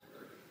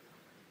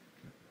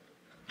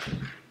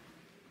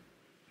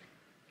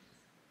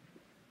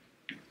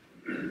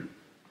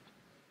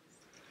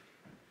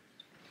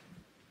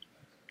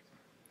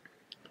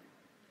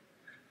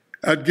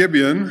At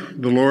Gibeon,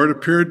 the Lord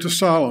appeared to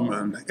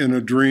Solomon in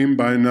a dream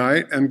by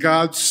night, and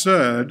God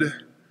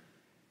said,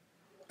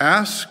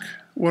 "Ask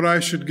what I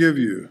should give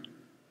you."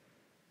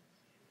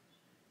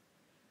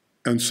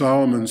 And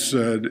Solomon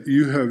said,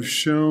 "You have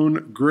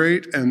shown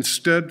great and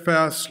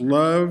steadfast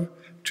love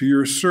to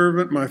your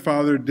servant, my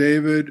father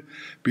David,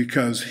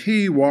 because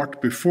he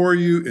walked before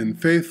you in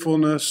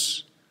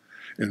faithfulness,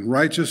 in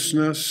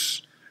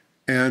righteousness,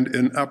 and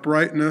in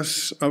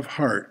uprightness of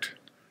heart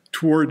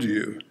toward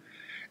you.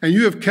 And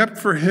you have kept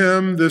for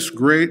him this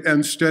great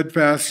and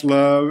steadfast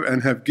love,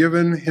 and have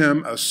given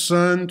him a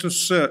son to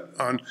sit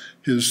on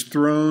his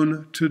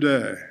throne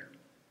today.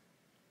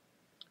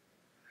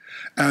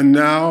 And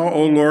now,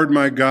 O Lord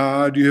my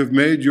God, you have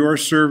made your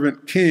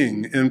servant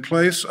king in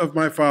place of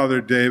my father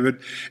David,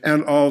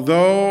 and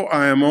although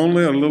I am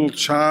only a little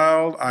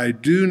child, I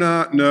do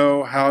not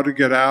know how to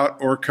get out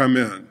or come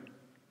in.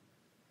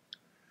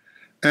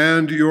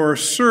 And your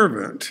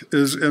servant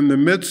is in the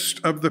midst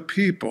of the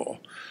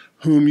people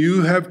whom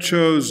you have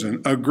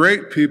chosen, a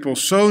great people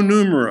so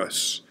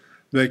numerous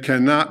they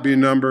cannot be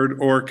numbered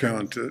or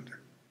counted.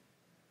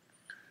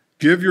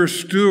 Give your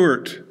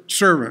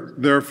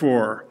servant,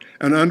 therefore,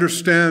 an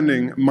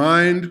understanding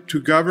mind to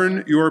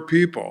govern your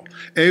people,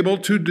 able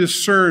to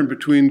discern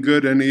between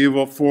good and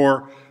evil,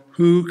 for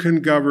who can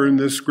govern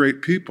this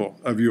great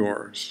people of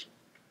yours?"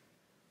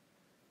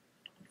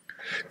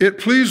 It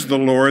pleased the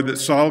Lord that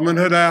Solomon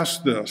had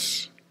asked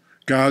this.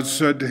 God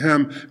said to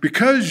him,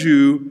 "Because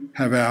you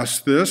have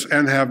asked this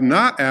and have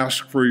not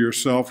asked for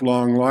yourself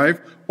long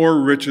life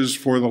or riches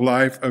for the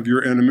life of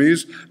your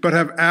enemies, but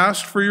have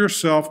asked for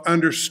yourself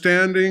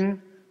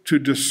understanding to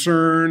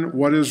discern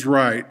what is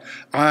right,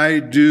 I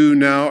do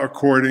now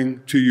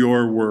according to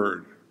your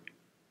word.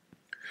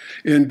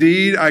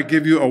 Indeed, I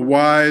give you a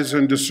wise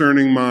and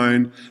discerning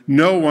mind.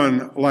 No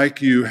one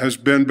like you has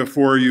been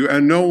before you,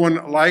 and no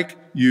one like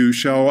you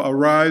shall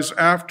arise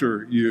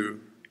after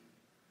you.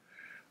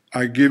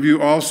 I give you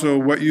also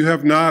what you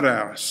have not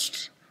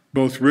asked,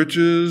 both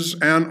riches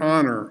and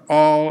honor,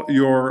 all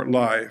your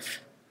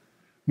life.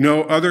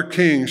 No other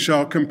king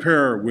shall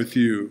compare with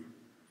you.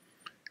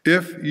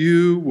 If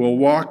you will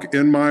walk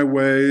in my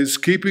ways,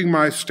 keeping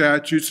my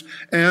statutes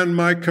and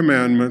my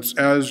commandments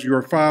as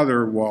your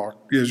father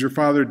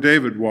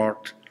David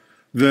walked,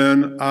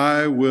 then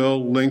I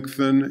will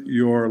lengthen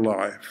your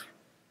life."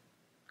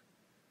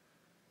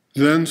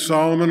 Then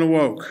Solomon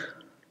awoke.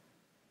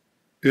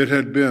 It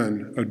had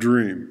been a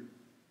dream.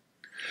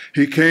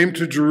 He came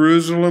to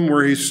Jerusalem,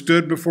 where he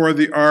stood before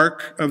the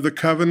ark of the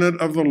covenant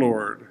of the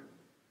Lord.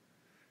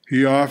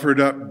 He offered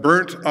up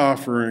burnt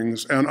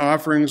offerings and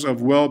offerings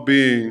of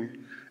well-being,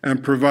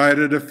 and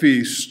provided a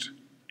feast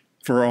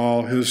for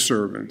all his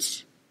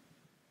servants.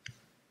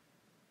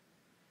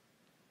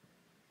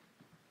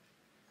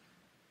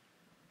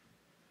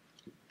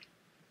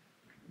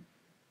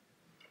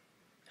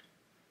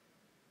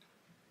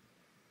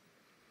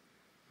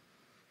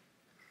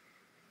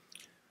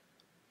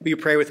 Will you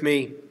pray with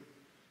me?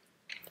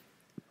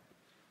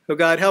 Oh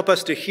God, help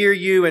us to hear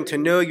you and to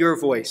know your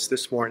voice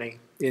this morning.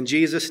 In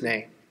Jesus'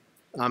 name,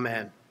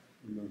 amen.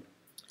 Amen.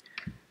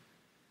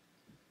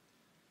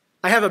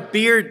 I have a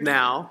beard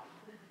now.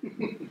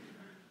 I'm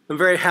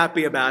very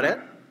happy about it.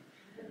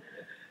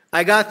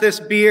 I got this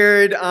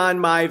beard on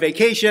my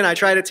vacation. I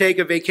try to take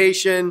a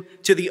vacation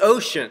to the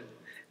ocean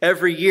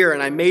every year,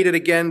 and I made it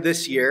again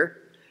this year.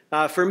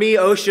 For me,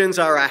 oceans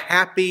are a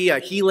happy, a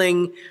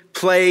healing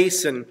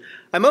place, and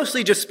I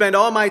mostly just spend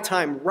all my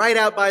time right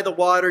out by the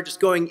water, just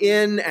going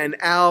in and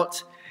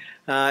out.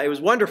 It was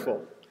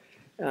wonderful.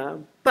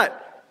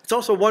 But it's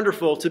also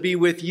wonderful to be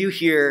with you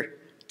here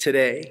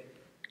today.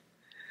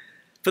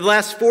 For the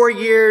last 4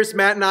 years,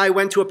 Matt and I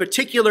went to a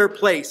particular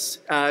place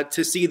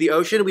to see the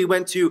ocean. We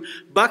went to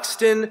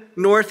Buxton,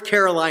 North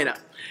Carolina.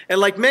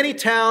 And like many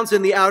towns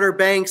in the Outer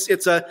Banks,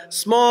 it's a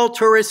small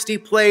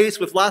touristy place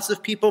with lots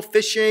of people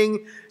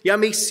fishing,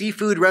 yummy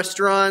seafood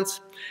restaurants.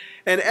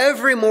 And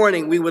every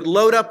morning we would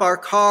load up our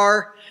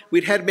car.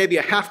 We'd head maybe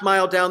a half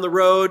mile down the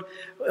road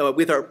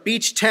with our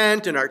beach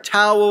tent and our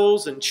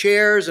towels and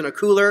chairs and a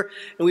cooler.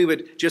 And we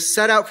would just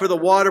set out for the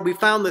water. We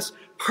found this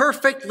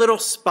perfect little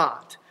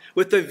spot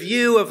with the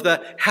view of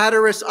the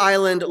Hatteras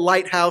Island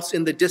lighthouse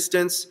in the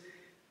distance.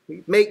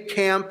 We make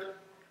camp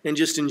and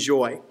just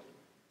enjoy.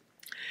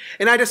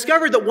 And I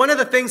discovered that one of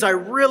the things I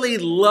really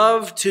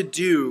love to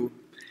do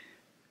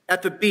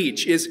at the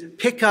beach is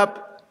pick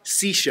up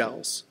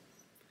seashells.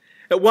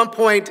 At one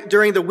point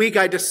during the week,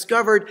 I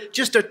discovered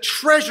just a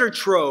treasure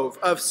trove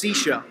of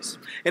seashells.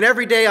 And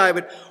every day I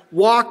would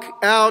walk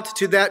out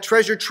to that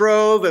treasure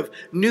trove of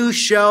new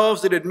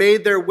shells that had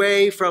made their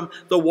way from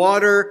the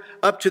water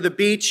up to the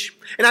beach.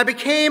 And I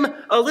became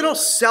a little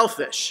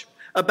selfish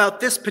about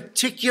this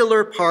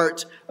particular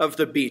part of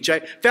the beach. I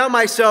found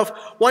myself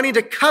wanting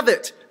to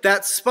covet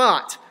that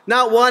spot,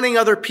 not wanting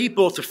other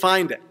people to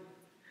find it.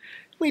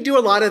 We do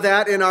a lot of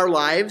that in our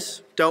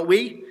lives, don't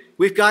we?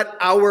 We've got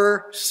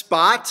our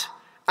spot,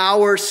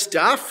 our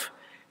stuff,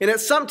 and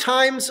it's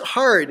sometimes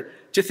hard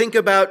to think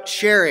about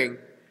sharing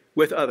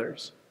with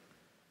others.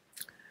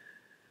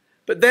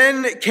 But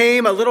then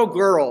came a little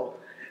girl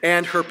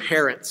and her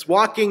parents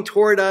walking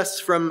toward us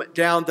from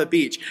down the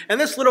beach. And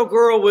this little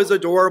girl was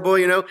adorable,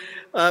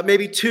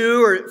 maybe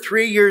 2 or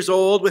 3 years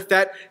old, with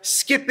that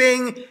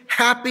skipping,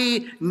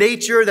 happy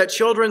nature that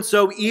children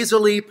so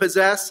easily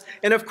possess.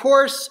 And of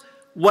course,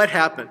 what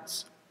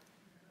happens?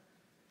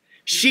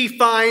 She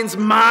finds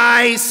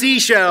my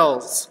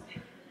seashells.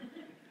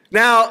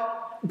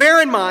 Now,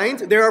 bear in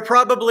mind, there are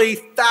probably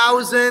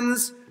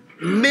thousands,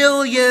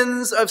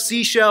 millions of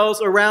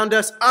seashells around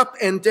us up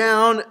and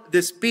down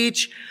this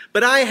beach,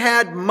 but I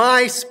had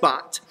my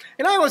spot,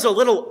 and I was a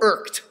little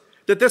irked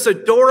that this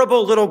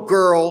adorable little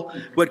girl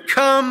would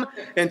come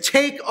and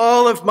take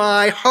all of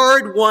my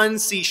hard-won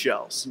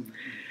seashells,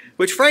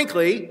 which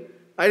frankly,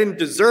 I didn't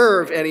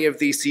deserve any of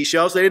these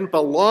seashells. They didn't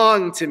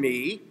belong to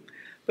me,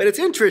 but it's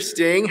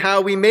interesting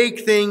how we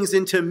make things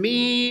into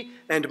me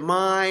and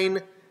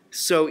mine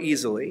so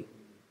easily.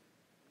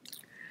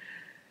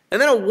 And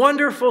then a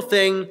wonderful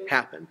thing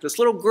happened. This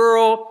little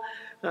girl,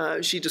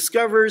 she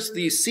discovers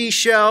these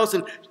seashells,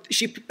 and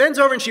she bends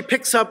over and she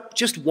picks up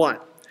just one.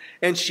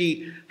 And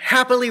she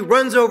happily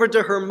runs over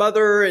to her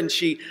mother, and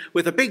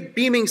with a big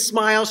beaming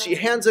smile, she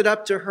hands it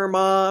up to her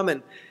mom.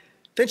 And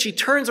then she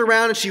turns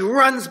around and she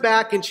runs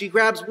back and she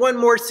grabs one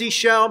more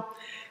seashell,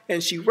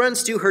 and she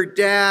runs to her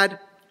dad,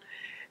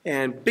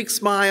 and big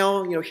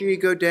smile, here you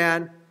go,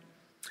 Dad.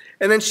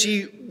 And then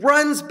she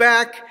runs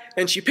back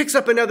and she picks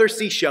up another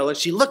seashell, and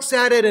she looks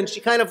at it, and she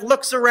kind of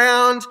looks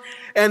around,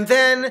 and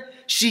then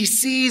she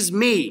sees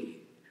me.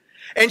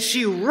 And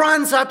she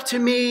runs up to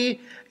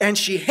me, and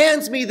she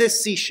hands me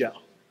this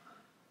seashell.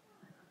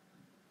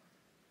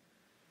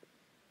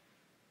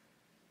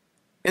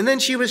 And then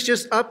she was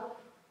just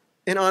up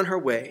and on her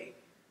way.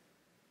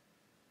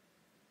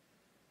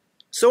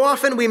 So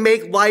often we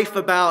make life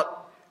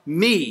about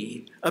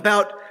me,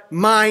 about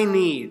my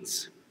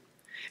needs.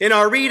 In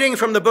our reading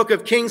from the book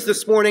of Kings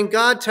this morning,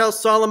 God tells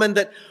Solomon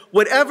that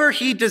whatever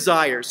he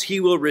desires, he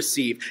will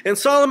receive. And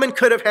Solomon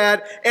could have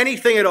had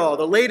anything at all: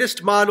 the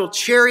latest model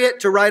chariot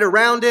to ride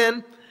around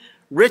in,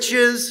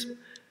 riches,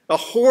 a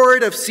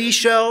hoard of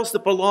seashells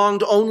that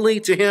belonged only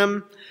to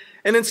him.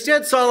 And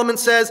instead, Solomon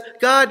says,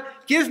 God,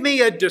 give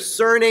me a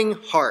discerning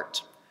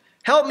heart.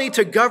 Help me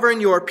to govern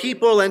your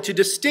people and to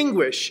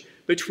distinguish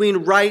between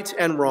right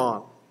and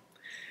wrong.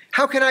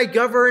 How can I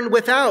govern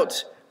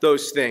without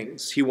those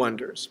things, he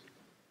wonders.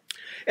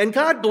 And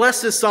God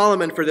blesses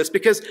Solomon for this,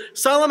 because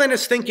Solomon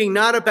is thinking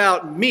not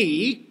about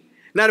me,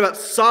 not about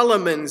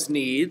Solomon's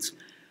needs,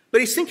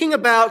 but he's thinking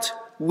about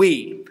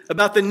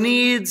about the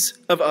needs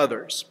of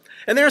others.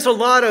 And there's a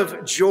lot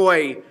of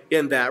joy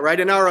in that, right?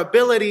 In our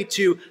ability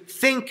to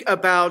think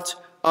about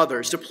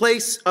others, to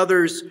place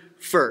others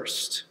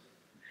first,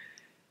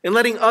 and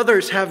letting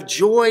others have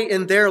joy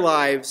in their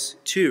lives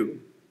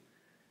too.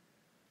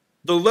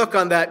 The look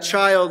on that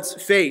child's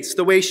face,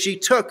 the way she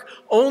took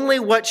only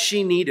what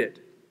she needed,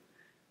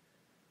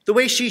 the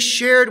way she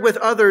shared with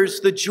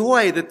others the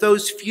joy that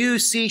those few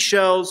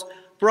seashells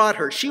brought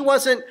her. She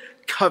wasn't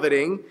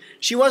coveting.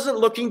 She wasn't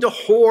looking to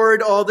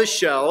hoard all the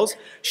shells.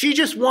 She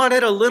just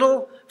wanted a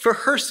little for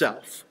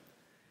herself.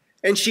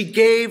 And she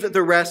gave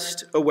the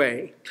rest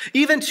away,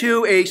 even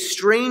to a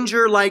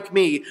stranger like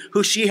me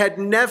who she had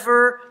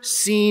never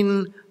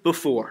seen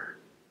before.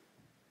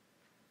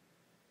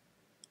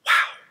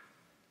 Wow.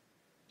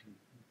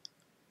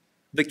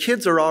 The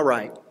kids are all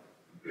right.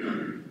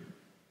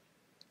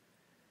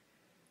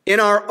 In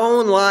our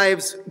own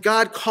lives,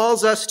 God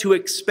calls us to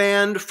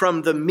expand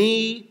from the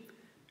me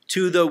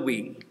to the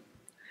we.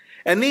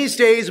 And these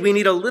days, we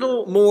need a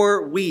little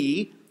more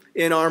we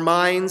in our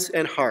minds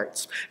and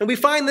hearts. And we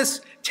find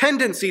this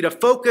tendency to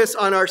focus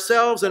on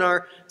ourselves and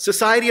our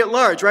society at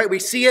large, right? We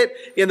see it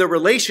in the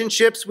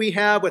relationships we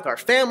have with our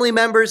family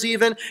members,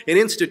 even in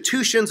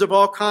institutions of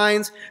all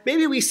kinds.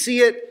 Maybe we see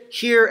it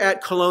here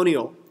at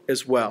Colonial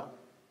as well.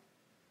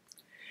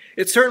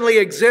 It certainly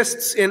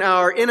exists in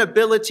our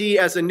inability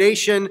as a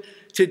nation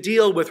to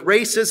deal with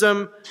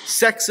racism,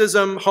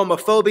 sexism,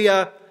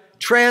 homophobia,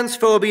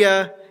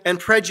 transphobia, and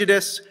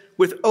prejudice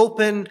with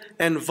open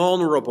and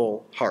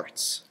vulnerable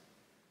hearts.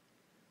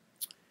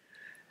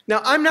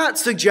 Now, I'm not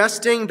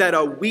suggesting that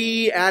a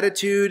we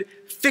attitude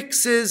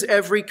fixes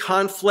every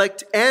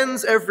conflict,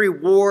 ends every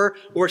war,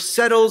 or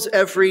settles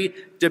every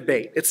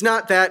debate. It's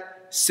not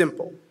that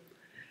simple.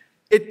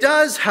 It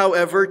does,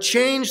 however,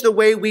 change the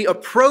way we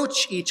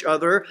approach each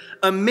other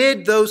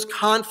amid those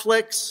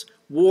conflicts,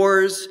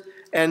 wars,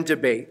 and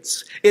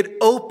debates. It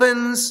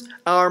opens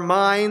our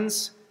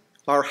minds,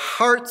 our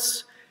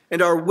hearts,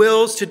 and our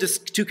wills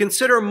to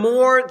consider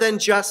more than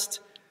just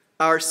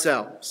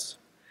ourselves.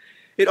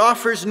 It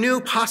offers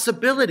new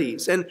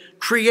possibilities and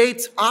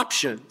creates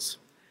options.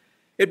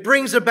 It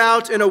brings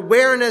about an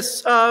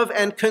awareness of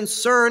and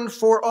concern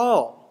for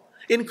all,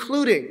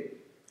 including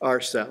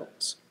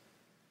ourselves.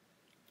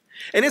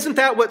 And isn't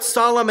that what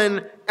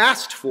Solomon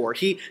asked for?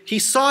 He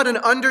sought an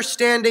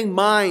understanding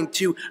mind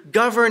to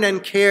govern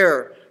and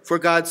care for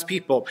God's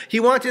people. He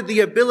wanted the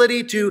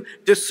ability to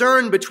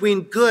discern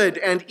between good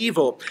and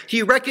evil.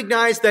 He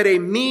recognized that a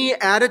me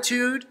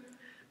attitude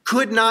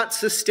could not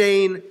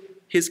sustain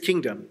his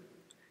kingdom.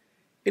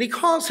 And he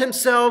calls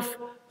himself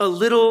a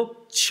little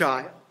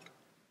child.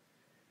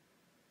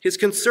 His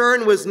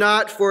concern was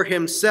not for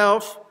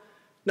himself,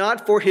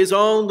 not for his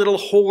own little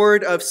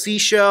hoard of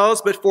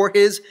seashells, but for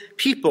his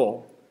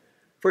people,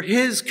 for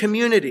his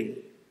community,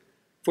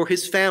 for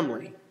his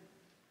family.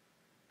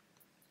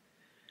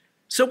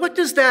 So what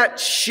does that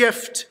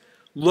shift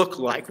look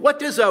like? What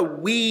does a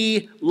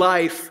we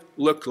life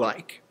look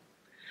like?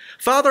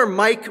 Father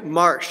Mike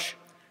Marsh,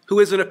 who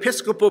is an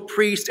Episcopal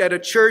priest at a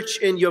church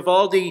in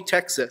Uvalde,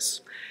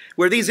 Texas,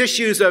 where these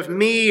issues of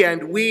me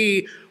and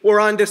we were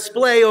on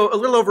display a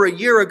little over a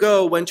year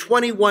ago when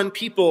 21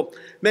 people,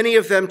 many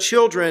of them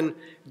children,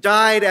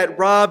 died at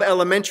Robb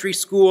Elementary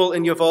School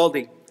in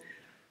Uvalde.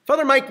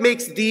 Father Mike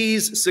makes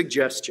these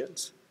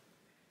suggestions.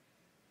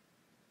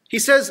 He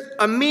says,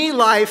 a me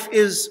life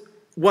is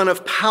one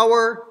of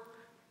power,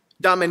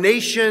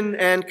 domination,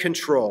 and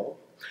control.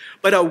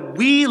 But a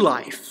we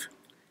life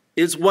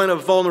is one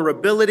of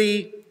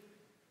vulnerability,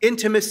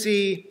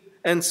 intimacy,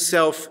 and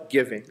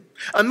self-giving.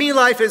 A me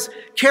life is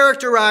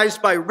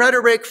characterized by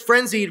rhetoric,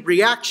 frenzied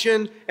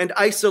reaction, and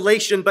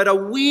isolation, but a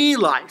we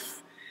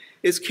life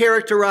is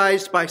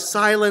characterized by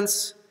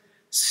silence,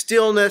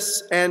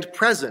 stillness, and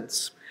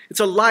presence. It's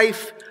a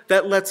life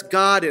that lets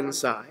God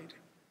inside.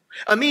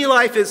 A me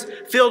life is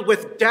filled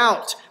with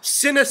doubt,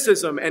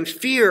 cynicism, and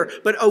fear,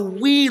 but a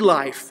we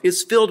life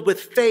is filled with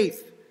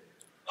faith,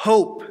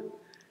 hope,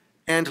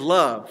 and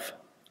love.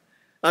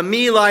 A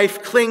me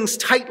life clings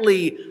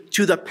tightly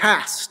to the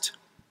past.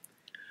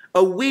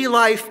 A we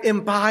life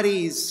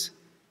embodies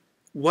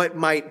what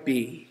might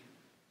be.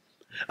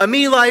 A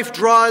me life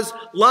draws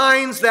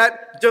lines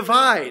that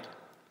divide.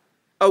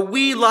 A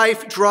we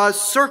life draws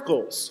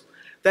circles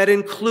that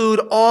include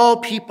all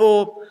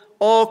people,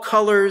 all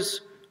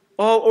colors,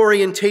 all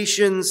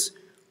orientations,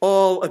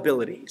 all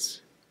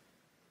abilities.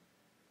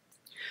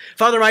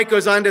 Father Mike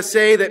goes on to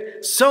say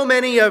that so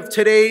many of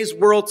today's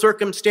world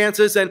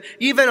circumstances and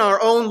even our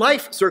own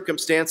life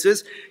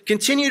circumstances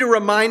continue to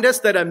remind us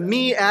that a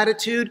me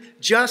attitude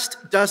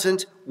just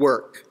doesn't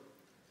work.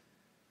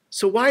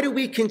 So why do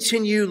we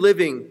continue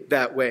living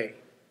that way?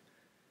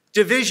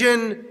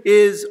 Division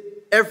is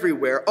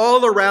everywhere,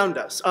 all around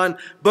us, on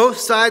both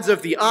sides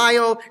of the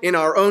aisle, in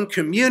our own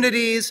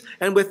communities,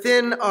 and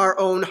within our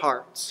own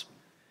hearts.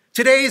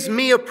 Today's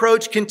me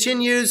approach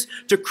continues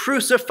to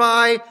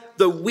crucify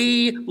the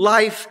we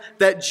life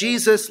that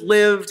Jesus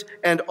lived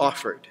and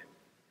offered.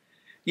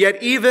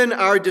 Yet even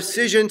our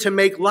decision to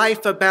make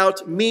life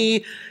about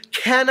me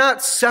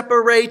cannot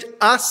separate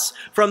us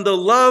from the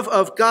love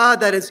of God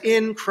that is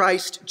in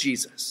Christ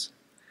Jesus.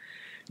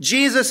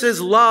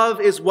 Jesus'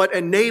 love is what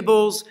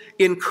enables,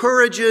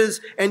 encourages,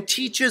 and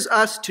teaches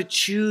us to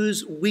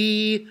choose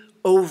we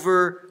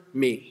over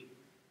me.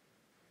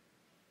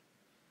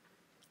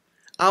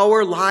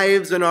 Our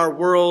lives and our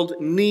world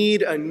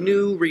need a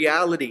new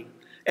reality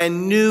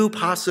and new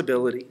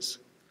possibilities.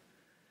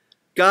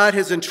 God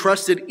has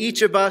entrusted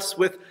each of us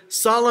with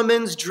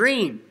Solomon's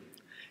dream,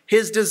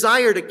 his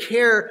desire to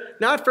care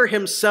not for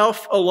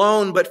himself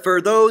alone, but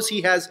for those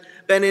he has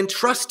been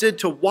entrusted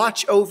to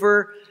watch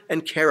over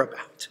and care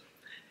about.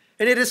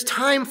 And it is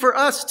time for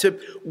us to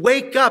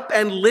wake up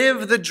and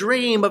live the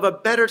dream of a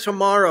better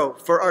tomorrow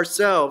for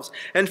ourselves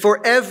and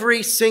for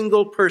every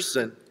single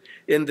person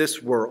in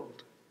this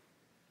world.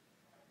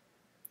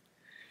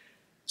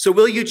 So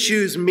will you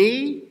choose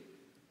me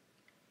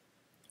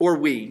or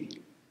we?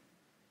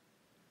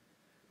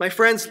 My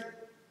friends,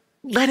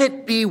 let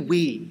it be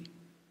we.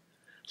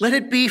 Let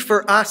it be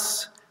for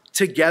us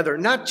together,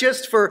 not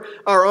just for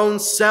our own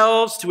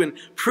selves to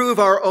improve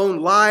our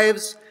own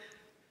lives,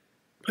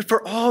 but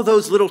for all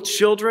those little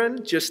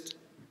children just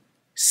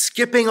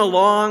skipping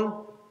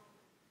along,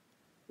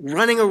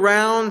 running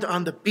around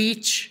on the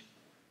beach,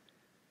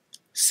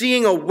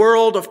 seeing a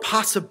world of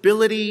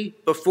possibility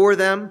before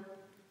them.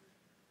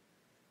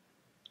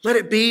 Let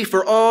it be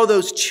for all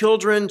those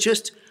children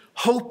just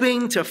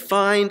hoping to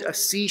find a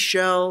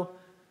seashell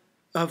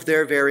of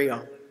their very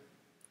own.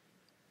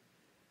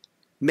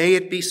 May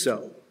it be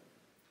so.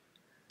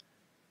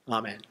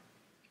 Amen.